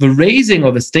the raising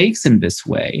of the stakes in this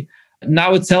way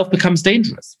now itself becomes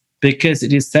dangerous, because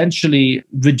it essentially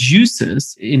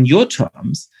reduces, in your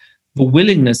terms, the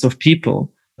willingness of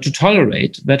people to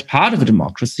tolerate that part of a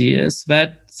democracy is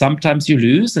that sometimes you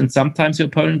lose and sometimes your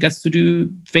opponent gets to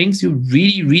do things you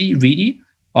really, really, really,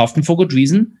 often for good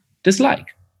reason, dislike.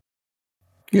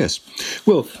 Yes.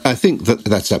 Well, I think that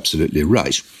that's absolutely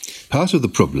right. Part of the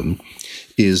problem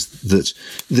is that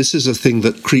this is a thing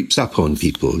that creeps up on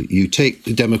people. You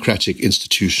take democratic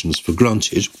institutions for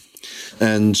granted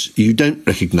and you don't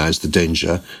recognize the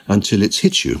danger until it's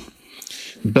hit you.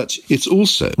 But it's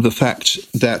also the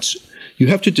fact that you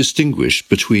have to distinguish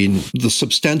between the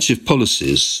substantive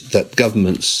policies that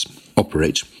governments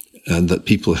operate and that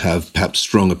people have perhaps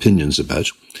strong opinions about,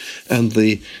 and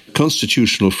the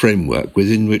constitutional framework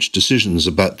within which decisions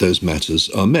about those matters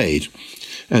are made.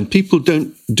 And people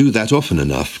don't do that often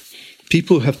enough.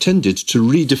 People have tended to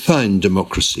redefine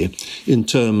democracy in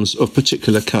terms of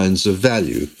particular kinds of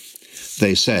value.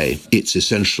 They say it's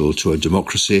essential to a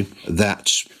democracy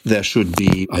that there should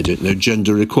be,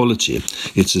 gender equality.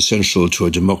 It's essential to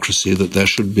a democracy that there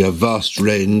should be a vast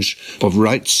range of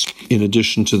rights in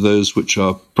addition to those which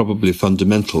are probably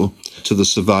fundamental to the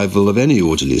survival of any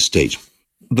orderly state.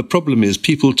 The problem is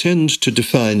people tend to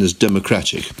define as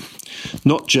democratic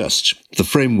not just the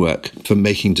framework for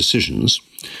making decisions,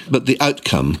 but the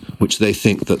outcome which they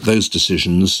think that those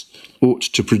decisions ought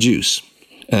to produce.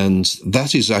 And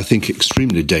that is, I think,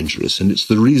 extremely dangerous. And it's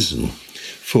the reason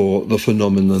for the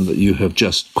phenomenon that you have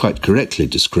just quite correctly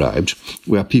described,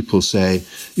 where people say,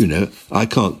 I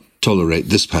can't tolerate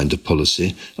this kind of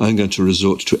policy. I'm going to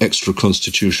resort to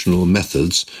extra-constitutional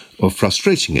methods of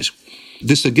frustrating it.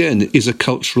 This, again, is a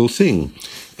cultural thing,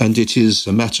 and it is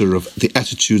a matter of the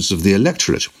attitudes of the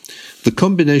electorate. The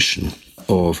combination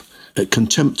of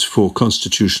contempt for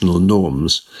constitutional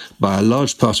norms by a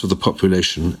large part of the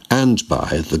population and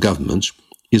by the government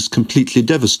is completely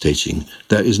devastating.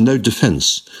 There is no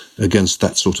defense against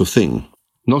that sort of thing,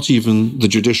 not even the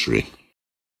judiciary.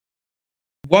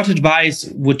 What advice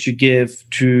would you give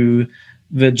to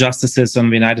the justices on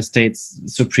the United States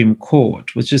Supreme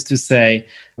Court, which is to say,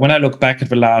 when I look back at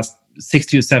the last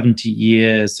 60 or 70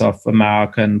 years of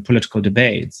American political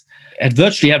debates, at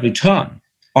virtually every turn,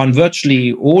 on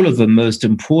virtually all of the most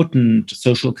important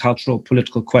social, cultural,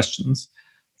 political questions,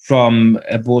 from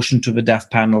abortion to the death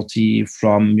penalty,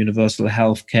 from universal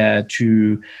health care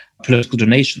to political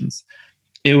donations,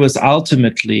 it was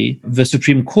ultimately the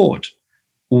Supreme Court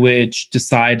which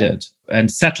decided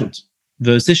and settled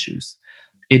those issues.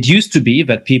 It used to be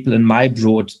that people in my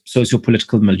broad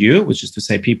socio-political milieu, which is to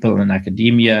say people in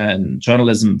academia and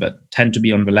journalism that tend to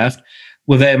be on the left,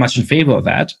 were very much in favor of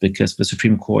that because the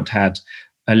Supreme Court had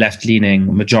a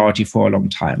left-leaning majority for a long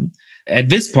time. At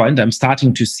this point, I'm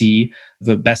starting to see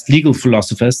the best legal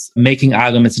philosophers making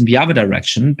arguments in the other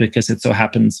direction because it so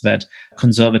happens that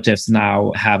conservatives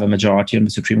now have a majority on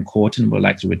the Supreme Court and will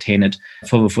likely retain it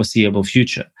for the foreseeable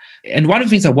future. And one of the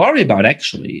things I worry about,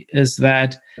 actually, is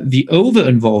that the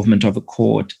over-involvement of the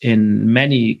court in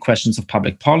many questions of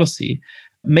public policy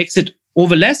makes it all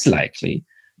the less likely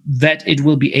that it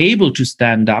will be able to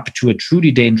stand up to a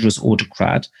truly dangerous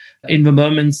autocrat in the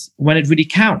moments when it really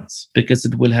counts, because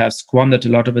it will have squandered a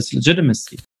lot of its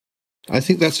legitimacy. I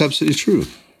think that's absolutely true.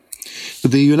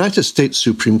 The United States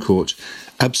Supreme Court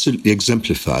absolutely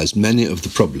exemplifies many of the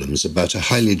problems about a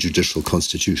highly judicial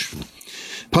constitution.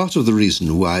 Part of the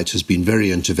reason why it has been very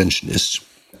interventionist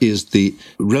is the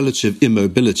relative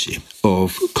immobility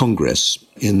of Congress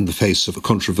in the face of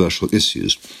controversial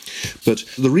issues. But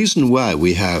the reason why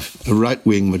we have a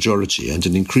right-wing majority and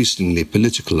an increasingly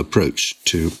political approach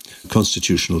to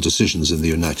constitutional decisions in the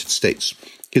United States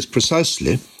is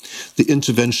precisely the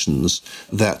interventions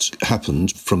that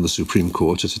happened from the Supreme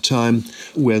Court at a time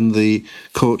when the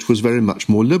court was very much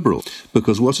more liberal.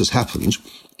 Because what has happened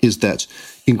is that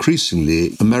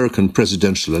increasingly American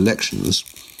presidential elections,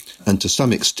 and to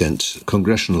some extent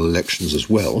congressional elections as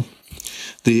well,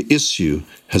 the issue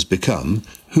has become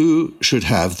who should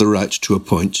have the right to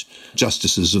appoint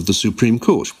justices of the Supreme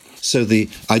Court. So the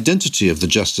identity of the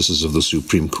justices of the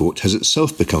Supreme Court has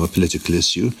itself become a political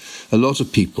issue. A lot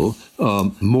of people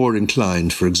are more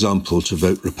inclined, for example, to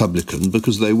vote Republican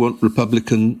because they want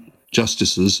Republican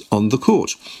justices on the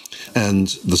court. And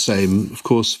the same, of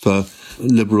course, for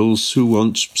liberals who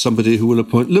want somebody who will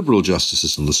appoint liberal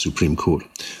justices on the Supreme Court.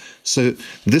 So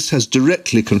this has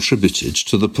directly contributed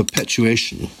to the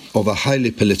perpetuation of a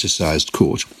highly politicized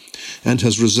court and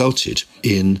has resulted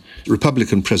in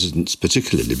Republican presidents,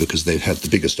 particularly because they've had the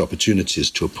biggest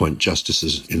opportunities to appoint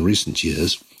justices in recent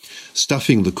years,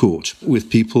 stuffing the court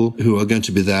with people who are going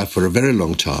to be there for a very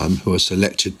long time, who are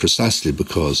selected precisely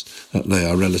because they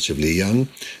are relatively young,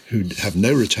 who have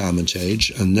no retirement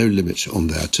age and no limit on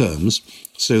their terms,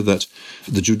 so that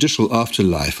the judicial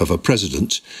afterlife of a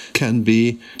president can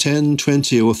be 10,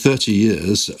 20 or 30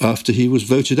 years after he was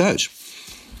voted out.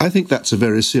 I think that's a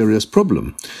very serious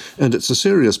problem. And it's a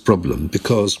serious problem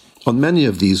because on many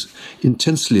of these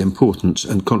intensely important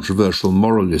and controversial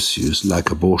moral issues,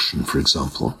 like abortion, for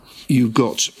example, you've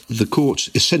got the court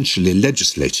essentially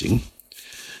legislating,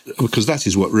 because that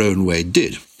is what Roe and Wade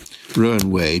did. Roe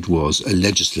and Wade was a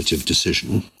legislative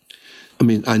decision. I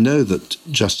mean, I know that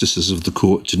justices of the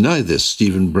court deny this.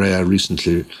 Stephen Breyer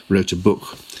recently wrote a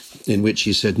book in which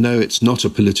he said, no, it's not a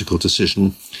political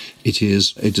decision. It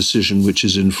is a decision which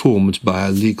is informed by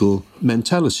a legal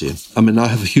mentality. I mean, I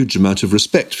have a huge amount of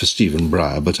respect for Stephen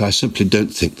Breyer, but I simply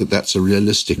don't think that that's a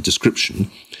realistic description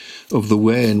of the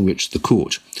way in which the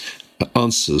court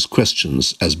answers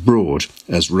questions as broad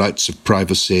as rights of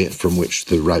privacy, from which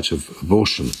the right of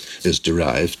abortion is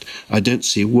derived. I don't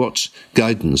see what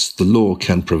guidance the law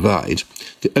can provide.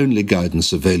 The only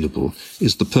guidance available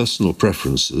is the personal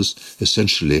preferences,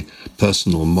 essentially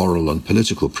personal, moral and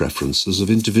political preferences of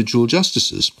individual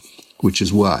justices, which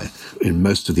is why, in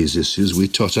most of these issues, we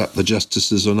tot up the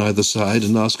justices on either side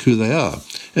and ask who they are.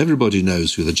 Everybody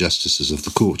knows who the justices of the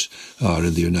court are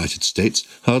in the United States.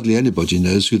 Hardly anybody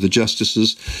knows who the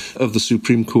justices of the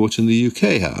Supreme Court in the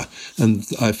UK are. And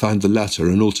I find the latter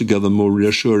an altogether more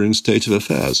reassuring state of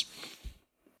affairs.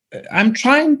 I'm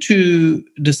trying to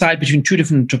decide between two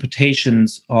different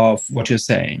interpretations of what you're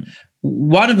saying.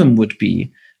 One of them would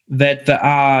be that there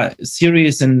are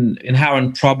serious and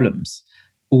inherent problems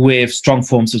with strong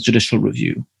forms of judicial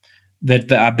review, that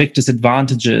there are big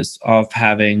disadvantages of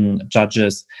having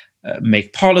judges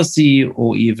make policy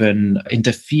or even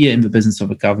interfere in the business of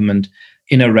a government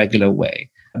in a regular way.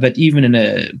 That even in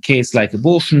a case like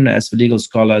abortion, as the legal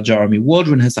scholar Jeremy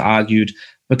Waldron has argued,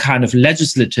 the kind of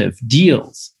legislative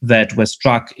deals that were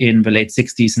struck in the late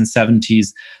 60s and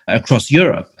 70s across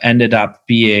Europe ended up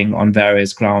being on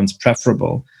various grounds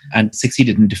preferable and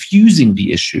succeeded in diffusing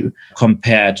the issue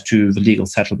compared to the legal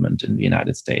settlement in the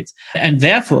United States. And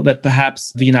therefore, that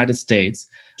perhaps the United States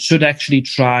should actually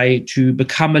try to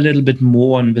become a little bit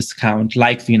more on this count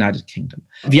like the United Kingdom.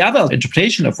 The other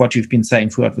interpretation of what you've been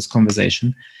saying throughout this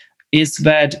conversation is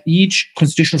that each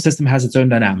constitutional system has its own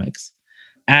dynamics.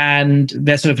 And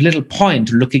there's sort of little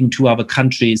point looking to other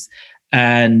countries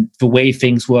and the way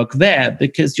things work there,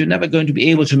 because you're never going to be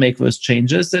able to make those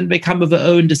changes, and they come with their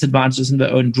own disadvantages and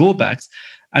their own drawbacks.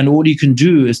 And all you can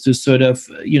do is to sort of,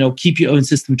 keep your own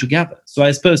system together. So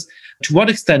I suppose, to what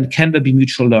extent can there be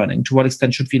mutual learning? To what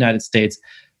extent should the United States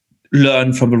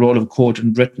learn from the role of court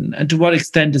in Britain? And to what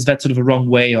extent is that sort of a wrong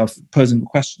way of posing the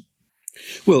question?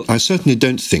 Well, I certainly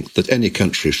don't think that any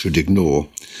country should ignore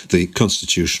the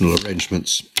constitutional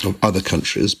arrangements of other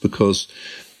countries, because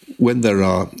when there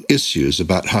are issues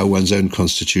about how one's own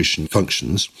constitution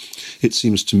functions, it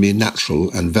seems to me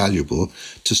natural and valuable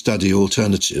to study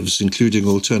alternatives, including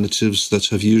alternatives that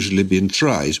have usually been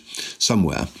tried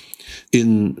somewhere.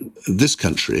 In this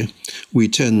country, we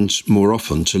tend more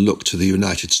often to look to the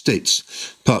United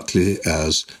States, partly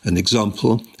as an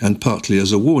example and partly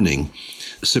as a warning,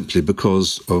 simply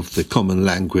because of the common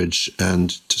language and,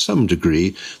 to some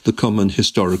degree, the common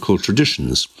historical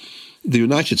traditions. The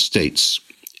United States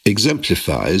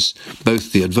exemplifies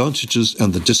both the advantages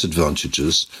and the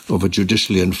disadvantages of a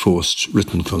judicially enforced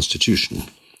written constitution.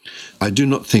 I do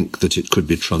not think that it could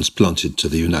be transplanted to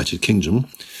the United Kingdom.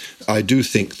 I do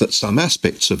think that some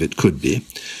aspects of it could be,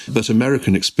 but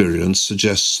American experience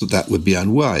suggests that that would be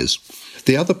unwise.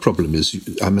 The other problem is,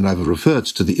 I've referred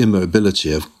to the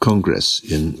immobility of Congress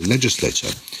in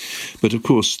legislature, but of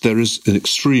course there is an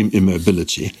extreme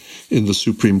immobility in the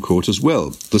Supreme Court as well.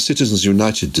 The Citizens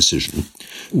United decision,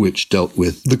 which dealt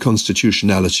with the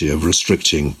constitutionality of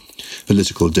restricting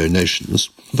political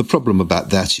donations, the problem about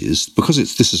that is, because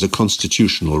this is a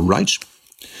constitutional right,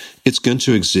 it's going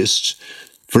to exist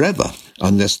forever,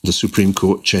 unless the Supreme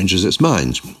Court changes its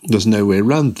mind. There's no way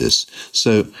around this.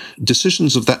 So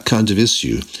decisions of that kind of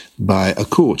issue by a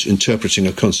court interpreting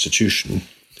a constitution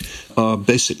are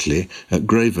basically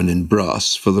graven in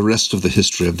brass for the rest of the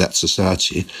history of that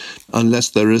society,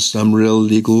 unless there is some real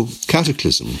legal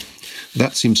cataclysm.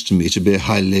 That seems to me to be a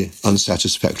highly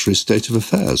unsatisfactory state of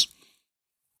affairs.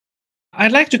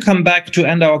 I'd like to come back to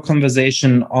end our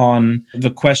conversation on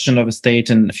the question of a state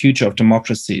and the future of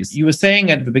democracies. You were saying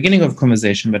at the beginning of the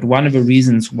conversation that one of the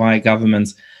reasons why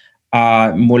governments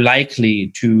are more likely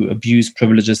to abuse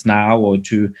privileges now or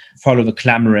to follow the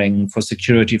clamoring for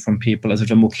security from people as if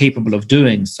they're more capable of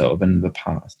doing so than in the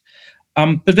past.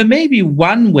 But there may be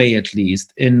one way, at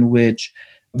least, in which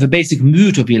the basic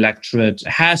mood of the electorate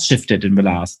has shifted in the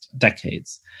last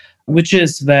decades, which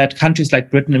is that countries like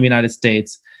Britain and the United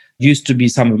States used to be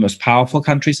some of the most powerful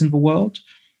countries in the world.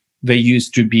 They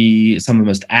used to be some of the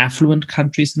most affluent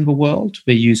countries in the world.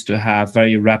 They used to have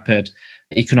very rapid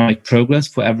economic progress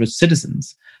for average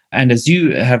citizens. And as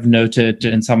you have noted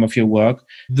in some of your work,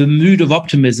 the mood of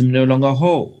optimism no longer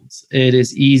holds. It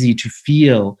is easy to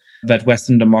feel that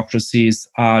Western democracies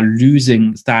are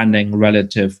losing standing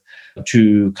relative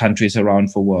to countries around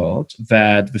the world,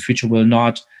 that the future will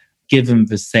not give them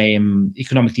the same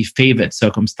economically favored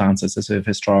circumstances as we've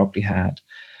historically had.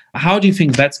 How do you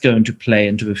think that's going to play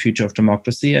into the future of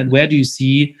democracy? And where do you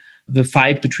see the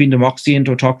fight between democracy and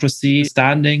autocracy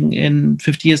standing in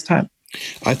 50 years' time?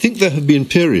 I think there have been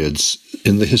periods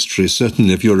in the history,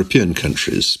 certainly of European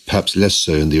countries, perhaps less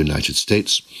so in the United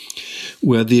States,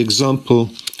 where the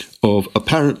example of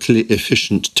apparently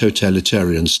efficient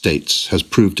totalitarian states has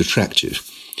proved attractive.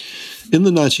 In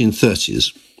the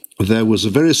 1930s, there was a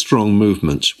very strong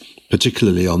movement,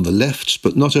 particularly on the left,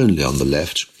 but not only on the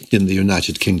left, in the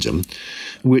United Kingdom,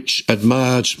 which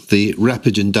admired the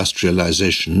rapid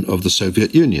industrialization of the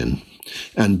Soviet Union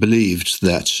and believed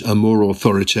that a more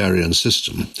authoritarian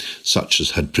system, such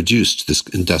as had produced this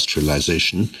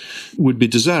industrialization, would be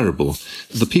desirable.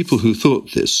 The people who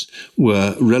thought this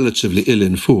were relatively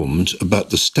ill-informed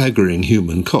about the staggering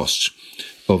human cost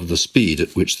of the speed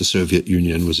at which the Soviet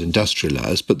Union was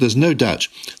industrialized, but there's no doubt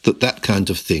that that kind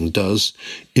of thing does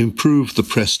improve the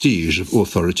prestige of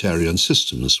authoritarian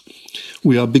systems.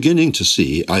 We are beginning to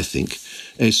see, I think,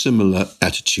 a similar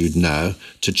attitude now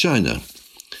to China,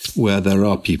 where there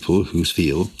are people who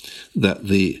feel that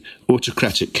the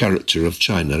autocratic character of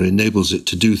China enables it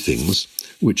to do things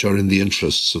which are in the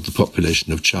interests of the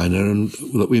population of China, and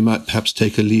that we might perhaps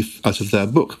take a leaf out of their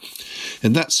book.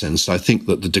 In that sense, I think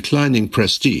that the declining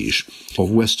prestige of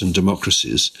Western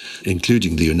democracies,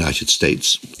 including the United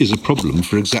States, is a problem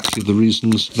for exactly the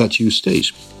reasons that you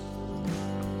state.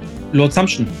 Lord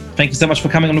Sumption, thank you so much for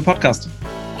coming on the podcast.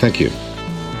 Thank you.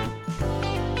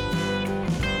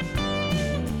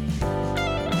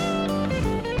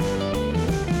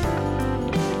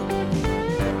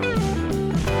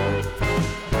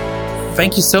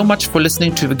 Thank you so much for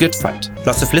listening to The Good Fight.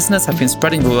 Lots of listeners have been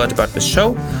spreading the word about this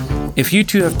show. If you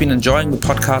too have been enjoying the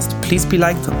podcast, please be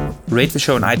like them, rate the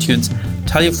show on iTunes,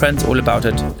 tell your friends all about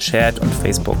it, share it on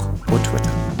Facebook or Twitter.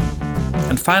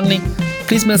 And finally,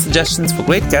 please mail suggestions for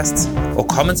great guests or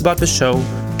comments about the show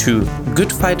to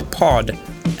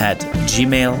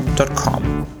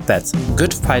goodfightpod@gmail.com. That's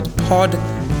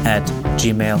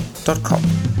goodfightpod@gmail.com.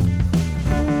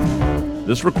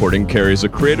 This recording carries a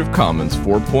Creative Commons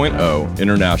 4.0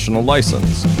 international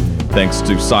license. Thanks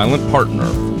to Silent Partner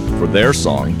for their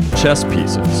song, Chess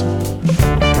Pieces.